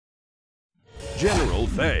General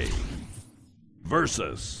Fei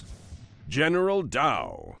versus General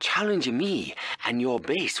Dao. Challenge me, and your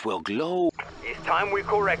base will glow. It's time we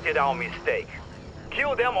corrected our mistake.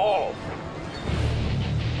 Kill them all!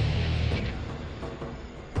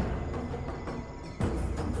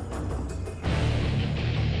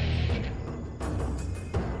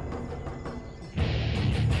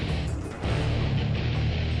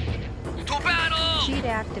 To battle! Cheat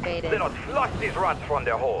activated. Let us flush these rats from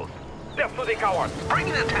their holes. Death to the cowards! Bring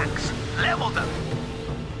in the tanks! Level them!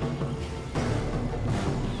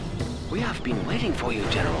 We have been waiting for you,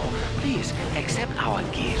 General. Please, accept our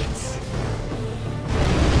gifts.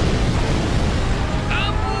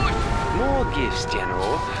 Ambush! More gifts,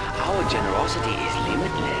 General. Our generosity is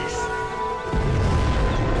limitless.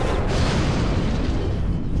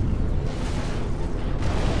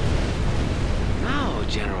 Now,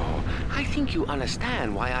 General, I think you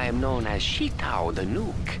understand why I am known as Shitao the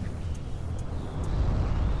Nuke.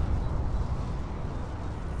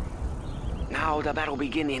 Now the battle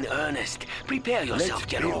begin in earnest. Prepare yourself,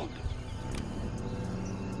 General.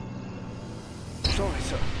 Sorry,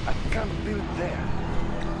 sir. I can't build there.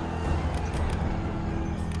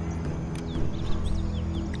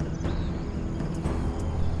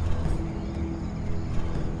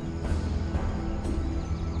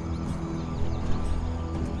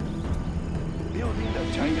 Building the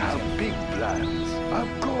China. We have big plans.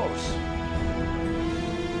 Of course.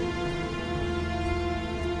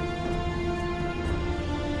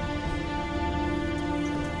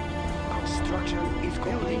 Construction is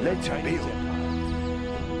complete. Let's build.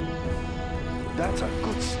 That's a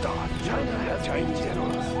good start. China has Chinese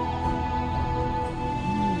generals.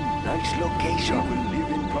 Nice location. We will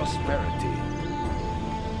live in prosperity.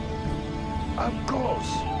 Of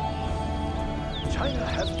course. China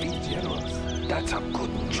has big generals. That's a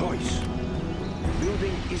good choice.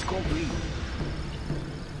 Building is complete.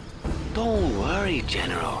 Don't worry,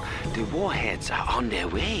 General. The warheads are on their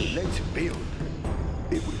way. Let's build.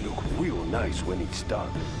 It will look real nice when it's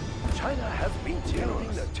done. China has been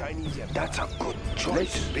generals. The Chinese. That's a good choice.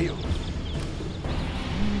 Let's build.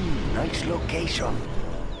 Nice location.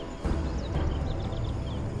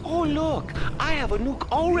 Oh, look! I have a nuke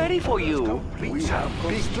all ready for you. We have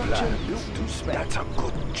big plans. Built to spec. That's a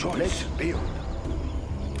good choice. Let's build.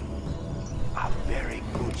 A very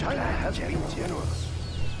good China plan, has been generous.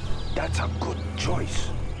 That's a good choice.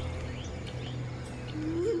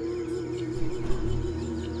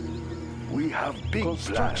 We have big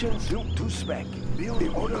construction plans. Built to spec. Build the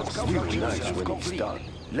orders come nice when it's done.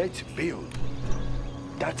 Let's build.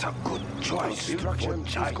 That's a good choice. Construction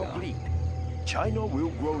is complete. China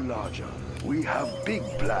will grow larger. We have big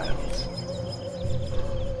plans.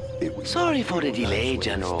 Sorry for the delay,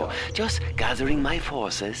 General. Just gathering my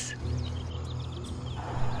forces.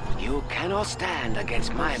 You cannot stand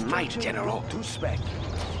against my might, General. To spec.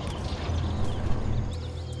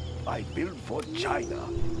 I build for China.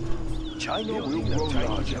 China will grow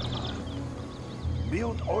larger.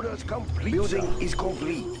 Build orders complete. Building is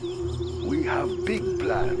complete. We have big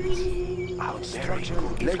plans. Our structure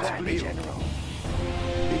let's build. General.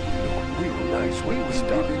 It will look real nice when we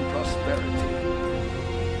live in prosperity.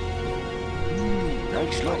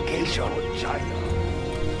 Nice location for China.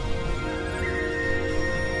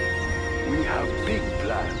 We have big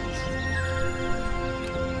plans.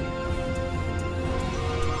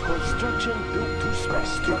 Construction built to spec.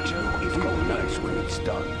 Construction is going nice when it's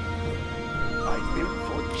done. I built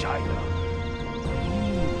for China.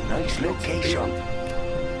 Nice location.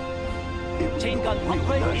 Chain gun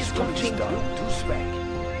upgrade is complete. Built to spec.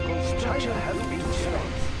 Construction has been spec.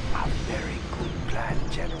 A very good plan,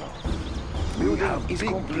 General. Building is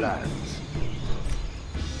big plans.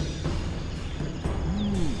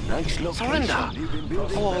 Nice location. Surrender!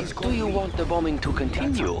 Or do you want the bombing to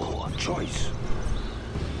continue? Choice.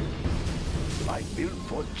 I built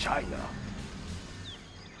for China.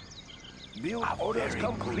 Build orders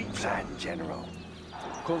complete plan, General.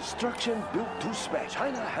 Construction built to spec.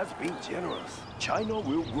 China has been generous. China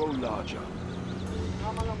will grow larger.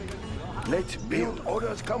 Let's build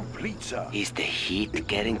orders complete, sir. Is the heat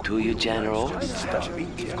getting to you, General? China has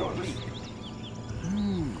been generous.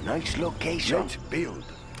 Nice location. Let's build.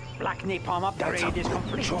 Black napalm upgrade is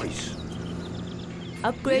complete. Choice.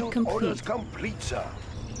 Upgrade build complete. Orders complete, sir.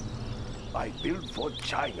 I build for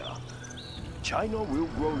China. China will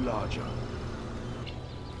grow larger.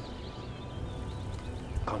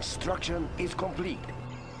 Construction is complete.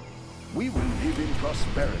 We will live in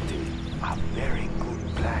prosperity. A very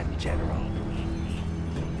good plan, General.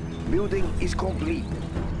 Building is complete.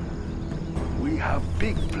 We have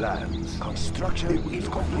big plans. Construction is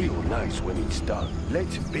real nice when it's done.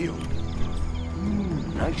 Let's build.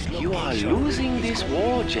 Nice You are location. losing this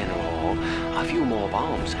war, General. A few more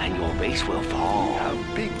bombs and your base will fall.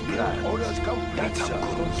 Have big plans. Orders complete. That's a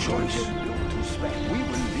good choice. We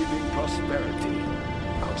will live in prosperity.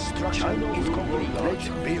 Construction is complete. Let's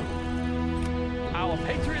build. Our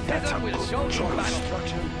That's a patriotism will show good in choice. battle.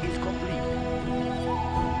 Construction is complete.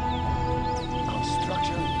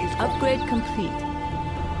 Construction is Upgrade complete.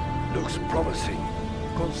 looks promising.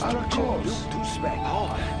 Construction built to spec. Oh,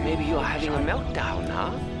 maybe you're having a meltdown,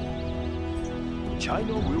 huh?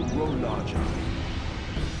 China will grow larger.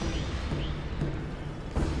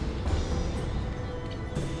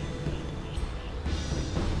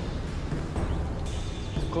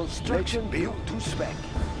 Construction built to spec.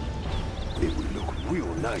 It will look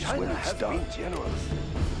real nice when it's done. Generous.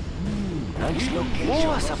 Nice location.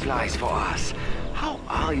 More supplies for us. How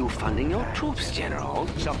are you funding your troops, General?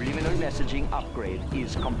 Subliminal messaging upgrade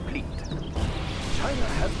is complete. China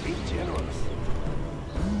has been generous.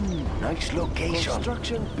 Nice location.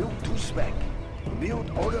 Construction built to spec. Build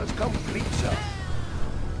orders complete, sir.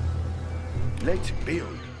 Let's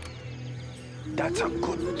build. That's a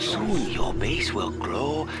good Soon choice. your base will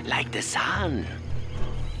grow like the sun.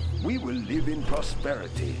 We will live in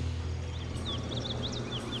prosperity.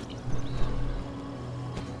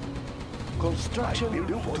 Construction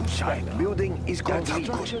built for China. Building is complete.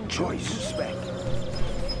 That's a good choice. To spec.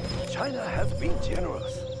 China has been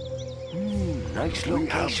generous. Nice We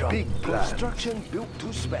have big plans. Construction built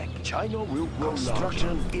to spec. China will grow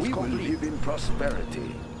Construction larger. We will live in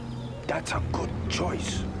prosperity. That's a good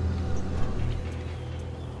choice.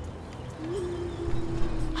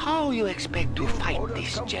 How you expect to fight Orders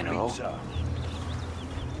this, complete, General? sir.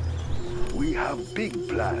 We have big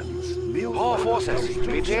plans. Build All orders forces,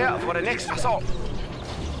 complete, prepare sir. for the next assault.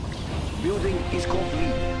 Building is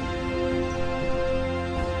complete.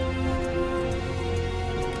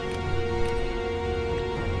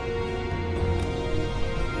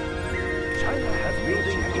 China has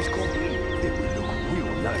building is complete. It will look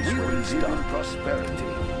real nice when it's done.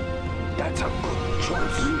 Prosperity. That's a good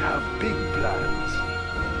choice. We have big plans.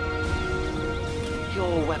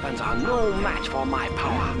 Your weapons are no match for my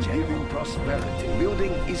power. Live in prosperity.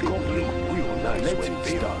 Building is complete. Real nice when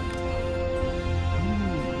it's done.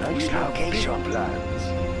 Nice location plans.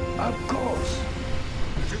 Of course.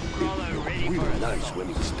 It will look real nice when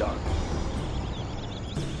it's done.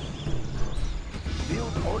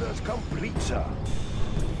 Build orders complete, sir.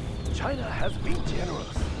 China has been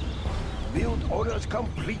generous. Build orders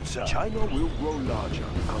complete, sir. China will grow larger.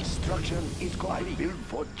 Construction is complete. Built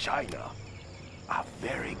for China. A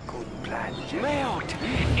very good plan, General. Melt!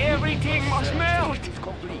 Everything must melt! Is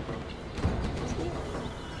complete.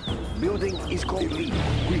 Building is complete.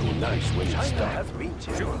 Real nice when it's done. China has been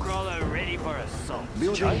generous. Crawler ready for assault.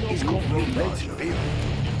 Building is complete. Let's build.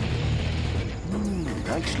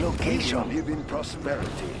 Nice location. We live in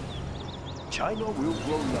prosperity. China will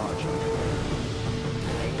grow larger.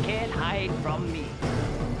 They can't hide from me.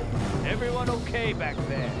 Everyone okay back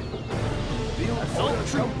there? Build Assault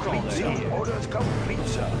orders troop complete, crawler sir. here. Orders complete,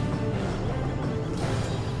 sir.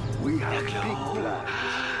 We have The big glow. plans.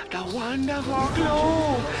 The wonderful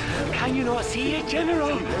glow! Can you not see it, General?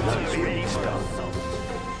 Let's build stuff.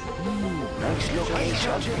 Nice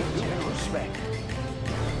location. Respect.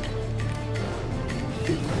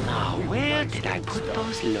 Now, where did I put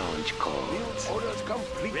those launch codes? Orders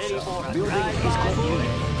complete, Ready sir. for a Building is drive-by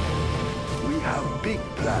complete. We have big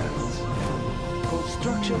plans.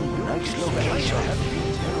 Construction nice location.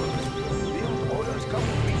 Build orders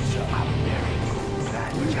complete, sir. A very good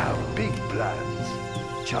plan. We have big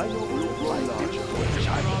plans. China will grow larger.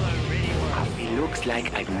 China. It looks like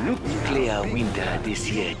a nuclear winter this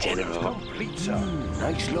year, Orders General. complete, sir.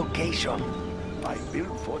 Nice location. I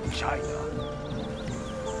build for China.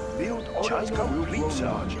 Build orders complete,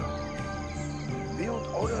 sir. Build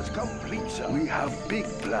orders complete, sir. We have big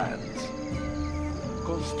plans.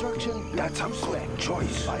 Construction, that's a good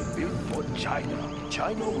choice. I build for China.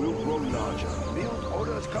 China will grow larger. Build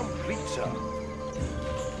orders complete, sir.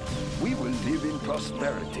 We will live in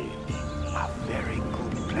prosperity. A very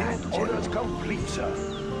good plan. Build orders complete, sir.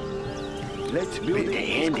 Let's build The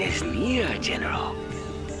end is near, General.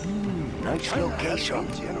 Nice location.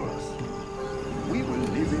 Generous. We will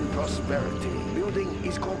live in prosperity. Building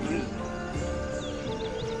is complete.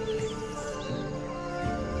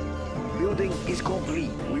 Building is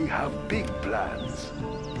complete. We have big plans.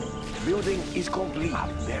 Building is complete. A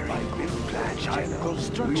very good plan, China.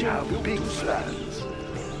 Construction. We have big plans.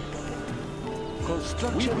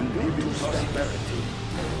 Construction will live in prosperity.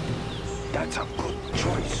 That's a good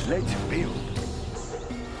choice. Let's build.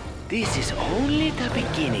 This is only the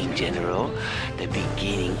beginning, General. The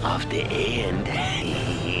beginning of the end.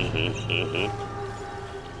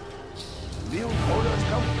 Build orders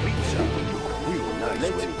complete, sir. Real nice.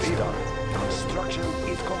 Let's start. Construction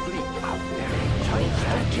is complete. A very tight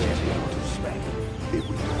schedule to spec. It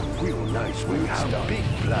will look real nice when we have big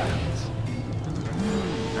plans.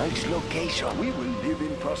 Nice location. We will live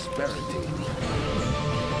in prosperity.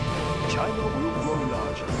 China will grow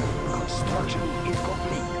larger. Construction is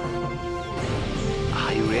complete.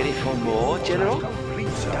 Are you ready for more, General? Complete,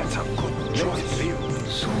 sir. That's a good choice.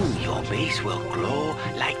 Soon your base will glow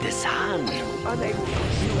like the sun. Unable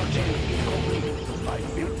construction is complete. I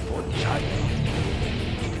built for China.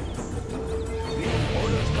 Build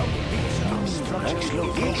orders complete, sir. Construction is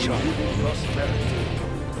location. Prosperity.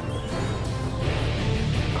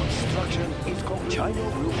 Construction is complete. China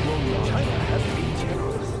will grow large. China has been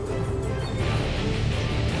generous.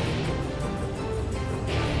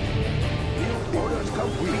 Build orders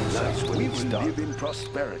complete, sir. We will live in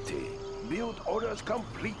prosperity. Build orders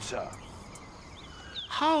complete, sir.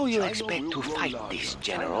 How you China expect will to grow fight larger. this,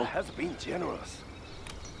 General? China has been generous.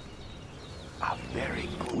 A very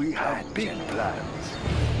good We have big plans.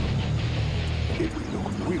 It will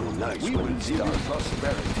look real nice when we start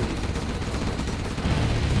prosperity.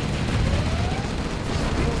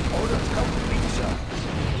 Build orders complete, sir.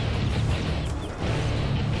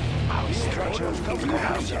 Our structure is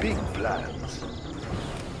have big plans.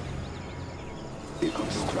 It will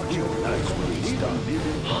look real nice when we start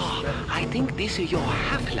living prosperity. I think this is your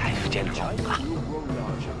half-life, General. China will grow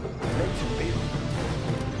larger. Let's build.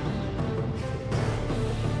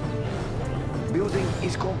 Building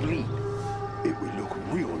is complete. It will look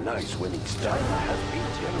real nice when it's done. China has been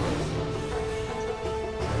generous.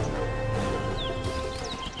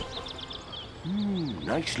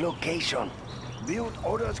 Nice location. Build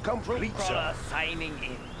orders complete, sir. Signing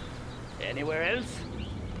in. Anywhere else?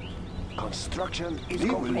 Construction is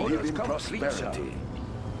complete. We will live in prosperity.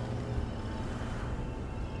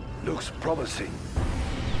 Looks promising.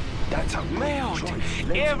 That's a Melt! good choice.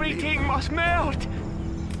 Let's Everything build. must melt!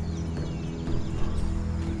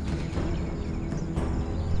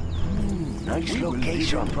 Nice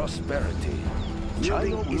location. Prosperity.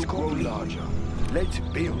 China is grow larger. Let's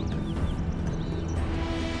build.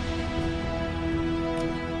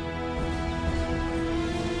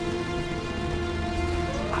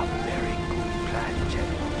 A very good plan,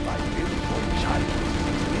 General. By building for China.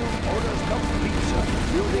 Build orders complete, sir.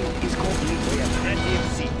 Building is complete. We have plenty of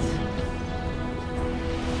seats.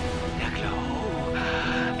 The glow!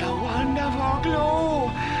 The wonderful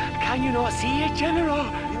glow! Can you not see it, General?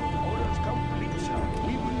 Build orders complete, sir.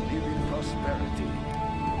 We will live in prosperity.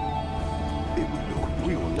 It will look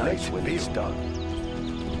real nice when it's done.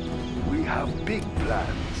 We have big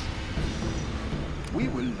plans. We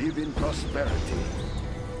will live in prosperity.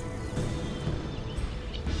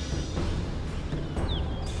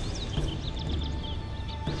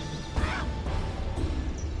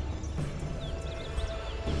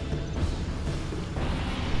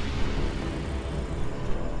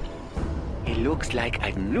 It looks like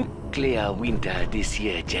a nuclear winter this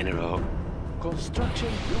year, General. Construction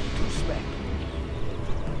built to spec.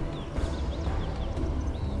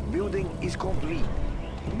 Building is complete.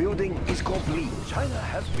 Building is complete. China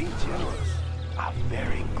has been generous. A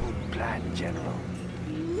very good plan, General.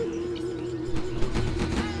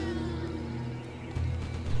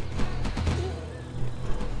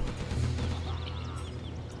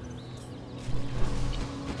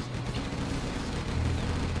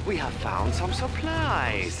 We have found some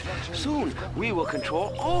supplies. Soon, we will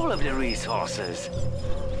control all of the resources.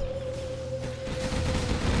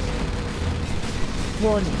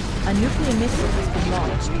 Warning. A nuclear missile has been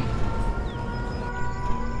launched.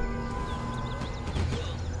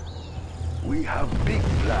 We have big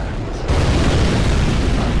plans.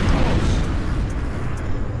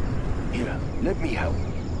 Here, let me help.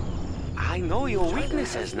 I know your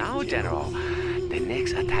weaknesses now, General. The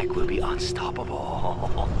next attack will be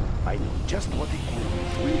unstoppable. I know just what it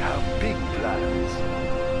means. We have big plans.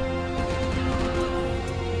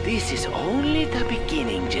 This is only the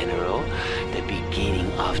beginning, General. The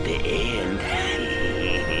beginning of the end.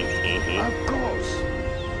 Of course.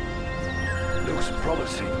 Looks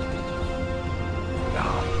promising.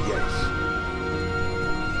 Ah, yes.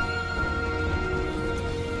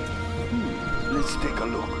 Let's take a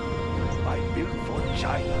look. I built for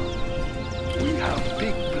China. We have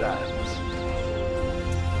big plans.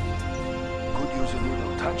 Could use a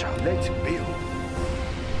little touch-up. Let's build.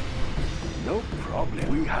 No problem.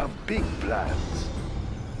 We have big plans.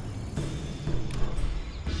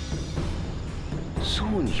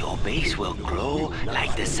 Soon your base will glow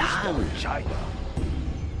like the sun. China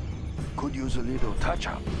could use a little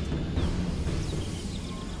touch-up.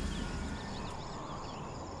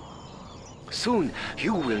 Soon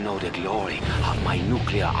you will know the glory of my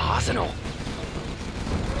nuclear arsenal.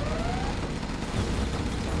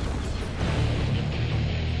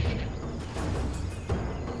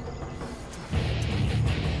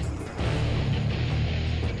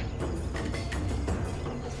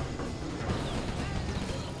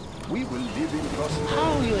 We will live in prosperity.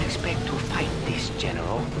 How you expect to fight this,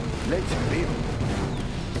 General? Let's build.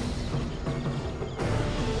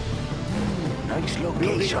 Nice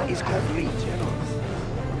location is complete, General.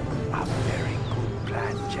 A very good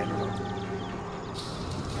plan, General.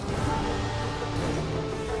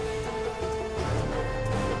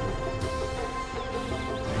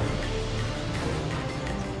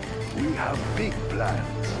 We have big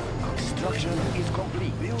plans. Construction is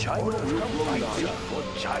complete. China will fight for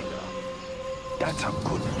China. That's a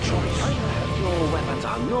good choice. Your weapons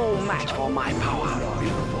are no match for my power.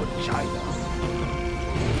 Build for China.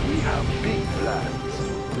 We have big plans.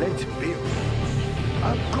 Let's build.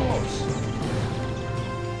 Of course.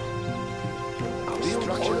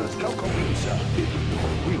 Construction is complete, sir. It will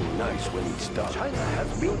look real nice when it's done. China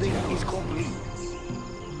has building is complete.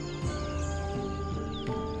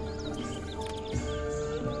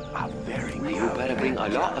 You better bring a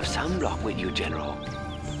lot of sunblock with you, General.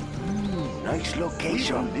 Nice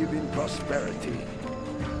location. Live in prosperity.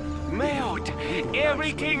 Melt!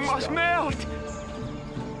 Everything must melt!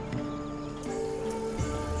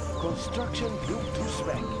 Construction built to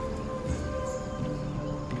spec.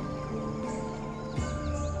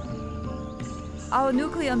 Our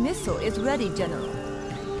nuclear missile is ready, General.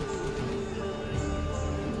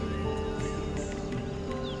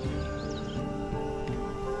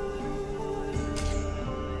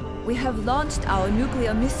 We have launched our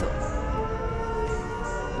nuclear missile.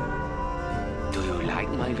 Do you like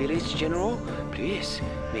my village, General? Please,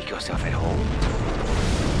 make yourself at home.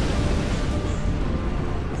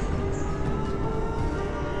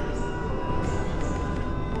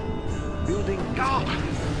 Building.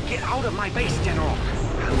 Get out of my base, General.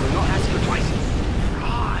 I will not ask you twice.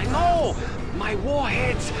 No! My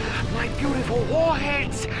warheads! My beautiful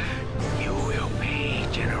warheads! You will pay,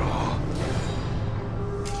 General.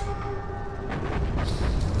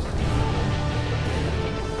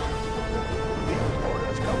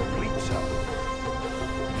 Orders complete, sir.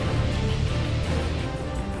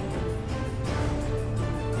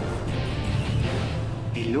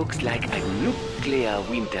 It looks like a nuclear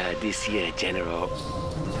winter this year, General.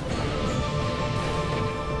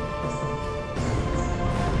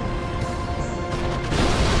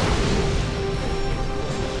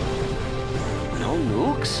 No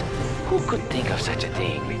nukes? Who could think of such a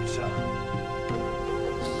thing?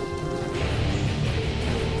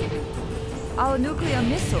 Our nuclear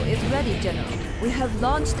missile is ready, General. We have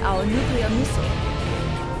launched our nuclear missile.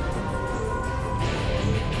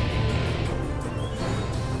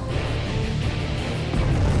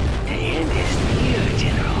 The end is near,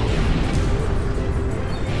 General.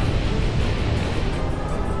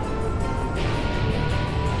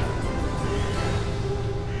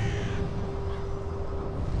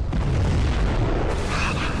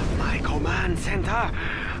 My command center!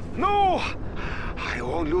 No! I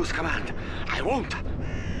won't lose command. I won't.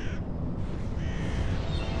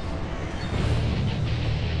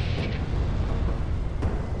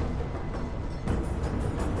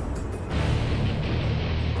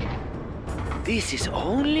 This is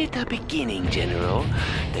only the beginning, General.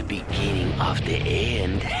 The beginning of the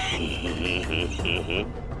end.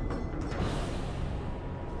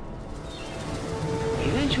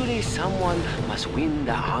 Eventually, someone must win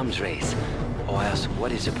the arms race. Or else,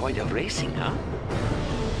 what is the point of racing, huh?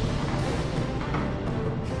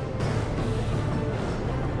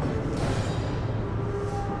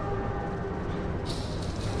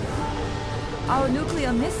 Our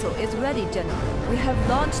nuclear missile is ready, General. We have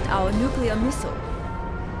launched our nuclear missile.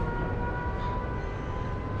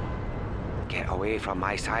 Get away from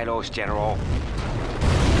my silos, General.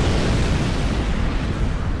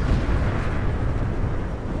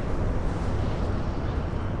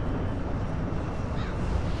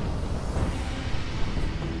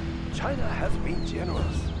 China has been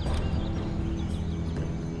generous.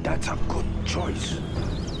 That's a good choice.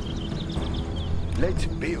 Let's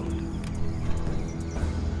build.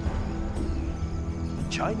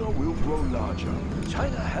 China will grow larger.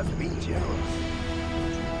 China has been generous.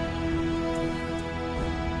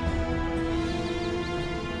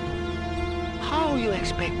 How you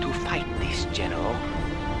expect to fight this, General?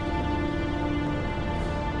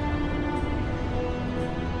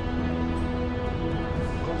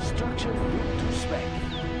 To spec.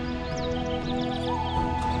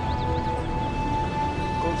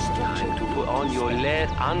 Construction To put on your lead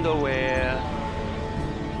underwear.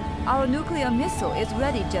 Our nuclear missile is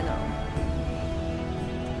ready, General.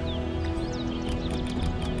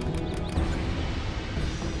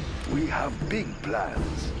 We have big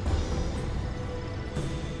plans.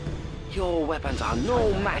 Your weapons are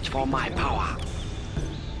no match for my power.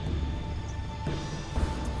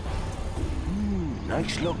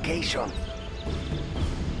 Nice location.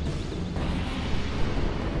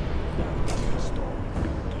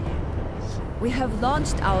 We have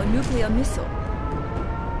launched our nuclear missile.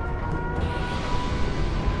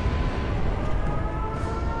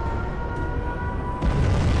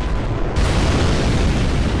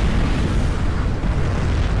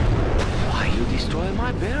 Why you destroy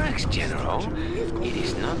my barracks, General? It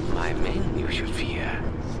is not my men you should fear.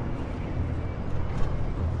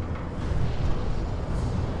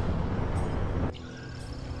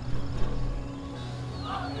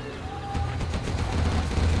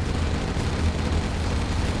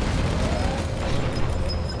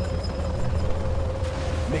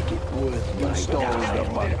 Make it worth my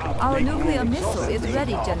time. Our nuclear missile is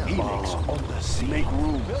ready, General. Helix on the sea. Make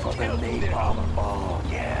room for the napalm bomb.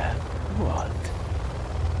 Yeah. What?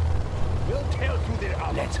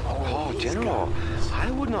 Let's hold Oh, these General, guns.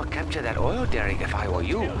 I would not capture that oil derrick if I were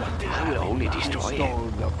you. I will only destroy it. Install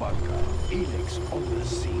the bunker. Helix on the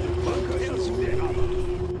sea. Bunker is ready.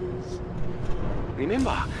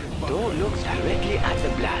 Remember, don't look directly at the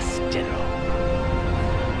blast, General.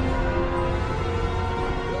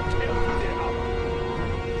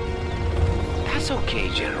 That's okay,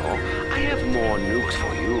 General. I have more nukes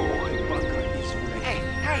for you. Bunker is ready.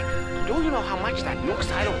 Hey, do you know how much that nuke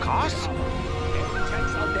silo costs?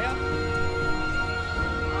 Tanks out there?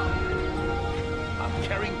 I'm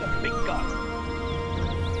carrying the big gun.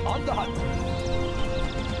 On the hunt.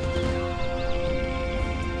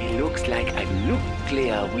 It looks like a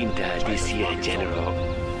nuclear winter this year, General.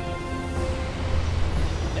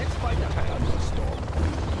 Let's find a thunderstorm.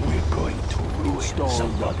 We're going to ruin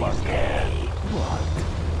somebody's day.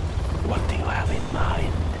 What do you have in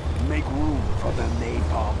mind? Make room for the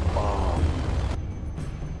napalm bomb.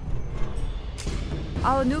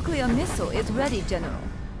 Our nuclear missile is ready, General.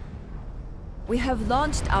 We have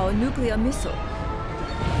launched our nuclear missile.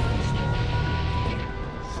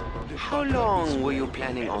 How long were you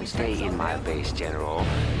planning on staying in my base, General?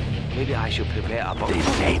 Maybe I should prepare a bomb. The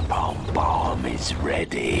napalm bomb is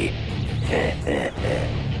ready.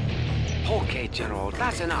 Okay, General,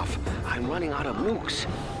 that's enough. I'm running out of nukes.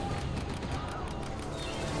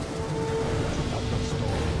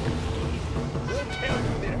 We'll tear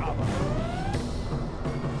through their armor.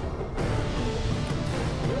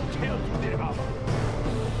 We'll tear through their armor.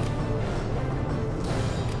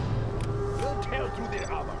 We'll tear through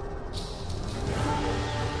their armor.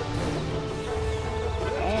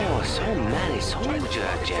 Oh, so many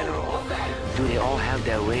soldiers, General. Do they all have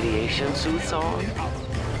their radiation suits on?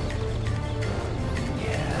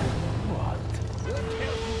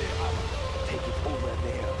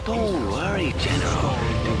 Don't worry, General.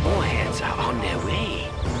 The warheads are on their way.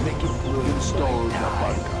 Make it worth install the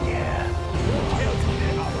bunker. Yeah.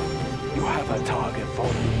 You have a target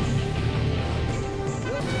for me.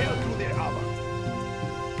 We'll tear through their armor.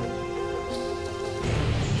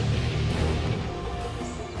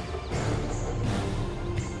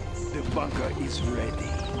 The bunker is ready.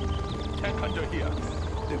 Tank hunter here.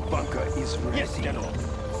 The bunker is ready. Yes, General.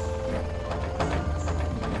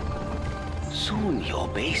 Soon your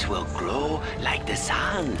base will glow like the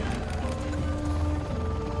sun.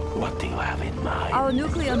 What do you have in mind? Our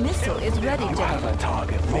nuclear missile is ready, You have General. a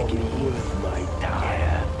target for me. Make it worth my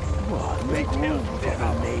time. What? Make room for the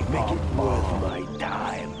napalm. Make it worth my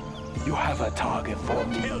time. You have a target for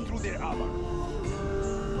me. Tear through their armor.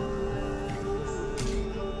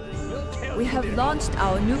 We'll tear We through have their launched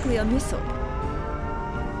our nuclear missile. armor.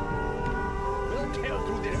 We'll tear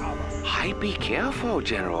through their armor. I be careful,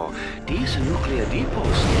 General. These nuclear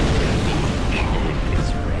depots can be weak.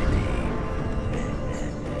 It's ready.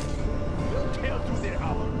 We'll tear through their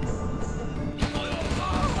armor.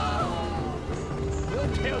 We'll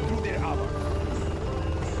tear through their armor.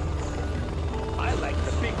 I like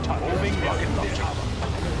the big target. Moving rocket launcher.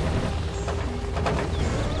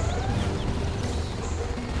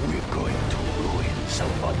 We're going to ruin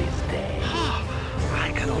somebody's day.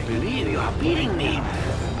 I cannot believe you are beating me.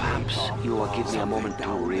 Perhaps you will give me a moment to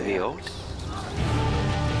reveal.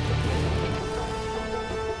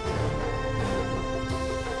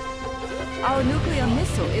 Our nuclear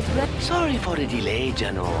missile is ready. Sorry for the delay,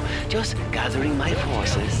 General. Just gathering my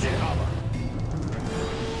forces.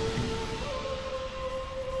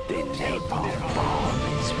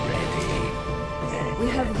 We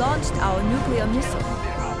have launched our nuclear missile.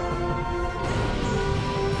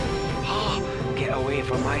 Get away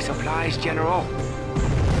from my supplies, General.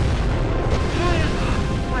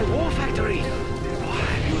 My war factory. What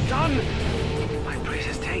have you done? My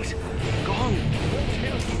precious tanks gone.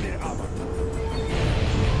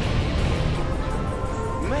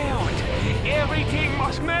 Melt! Everything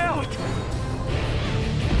must melt!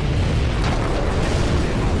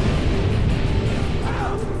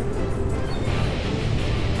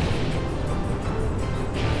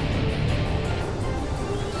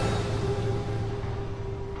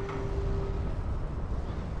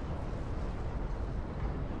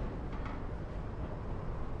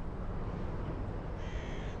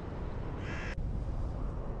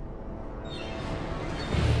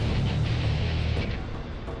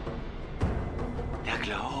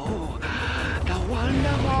 Glow! The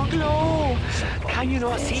wonderful glow! Can you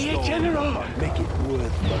not see it, General? Make it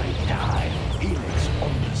worth my time. Helix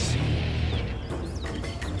on the sea.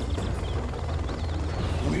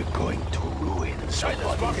 We're going to ruin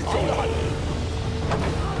somebody's day.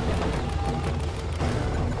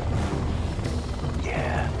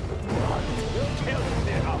 Yeah, what? We'll tear through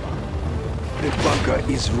their armor. The bunker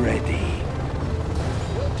is ready.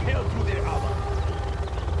 We'll tear through their armor.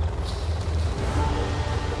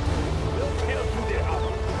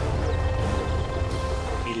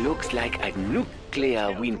 It looks like a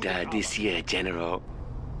nuclear winter this year, General.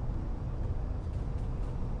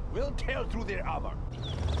 We'll tear through their armor.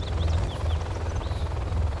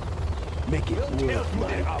 Make it worth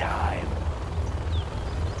my time.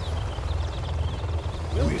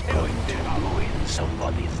 We're going to ruin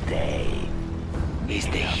somebody's day. Is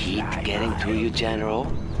the heat getting to you, General?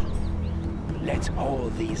 Let's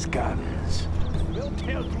hold these guns. We'll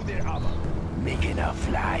tear through their armor. Making a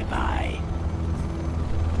flyby.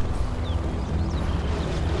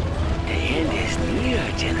 The end is near,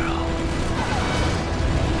 General.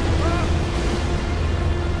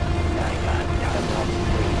 Like a ton of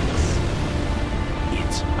bricks.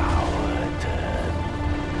 It's our turn.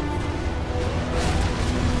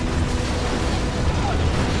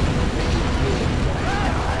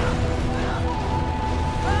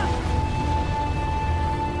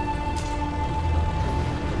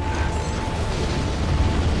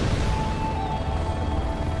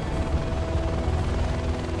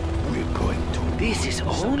 This is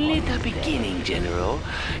only the beginning, General.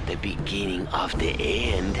 The beginning of the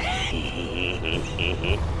end.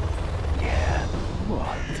 Yeah,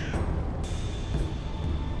 what?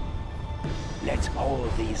 Let's hold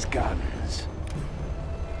these guns.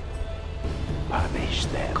 Punish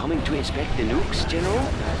them. Coming to inspect the nukes, General?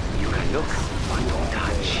 You can look, but don't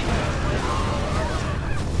touch.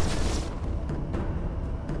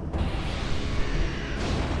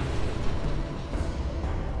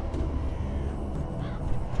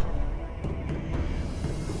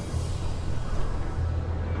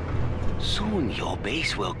 Soon your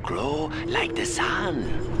base will glow like the sun.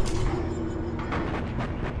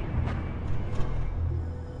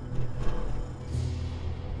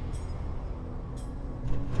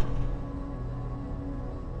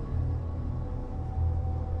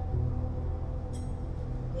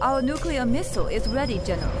 Our nuclear missile is ready,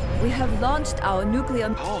 General. We have launched our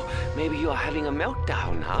nuclear... Oh, maybe you are having a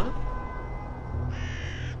meltdown, huh?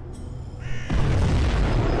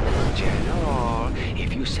 General,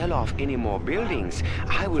 if you sell off any more buildings,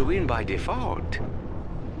 I will win by default.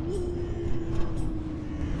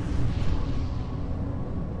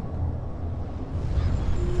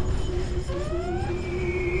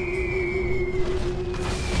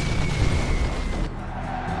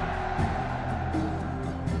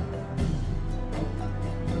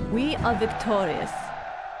 We are victorious.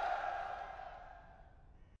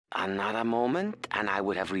 Another moment, and I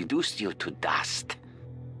would have reduced you to dust.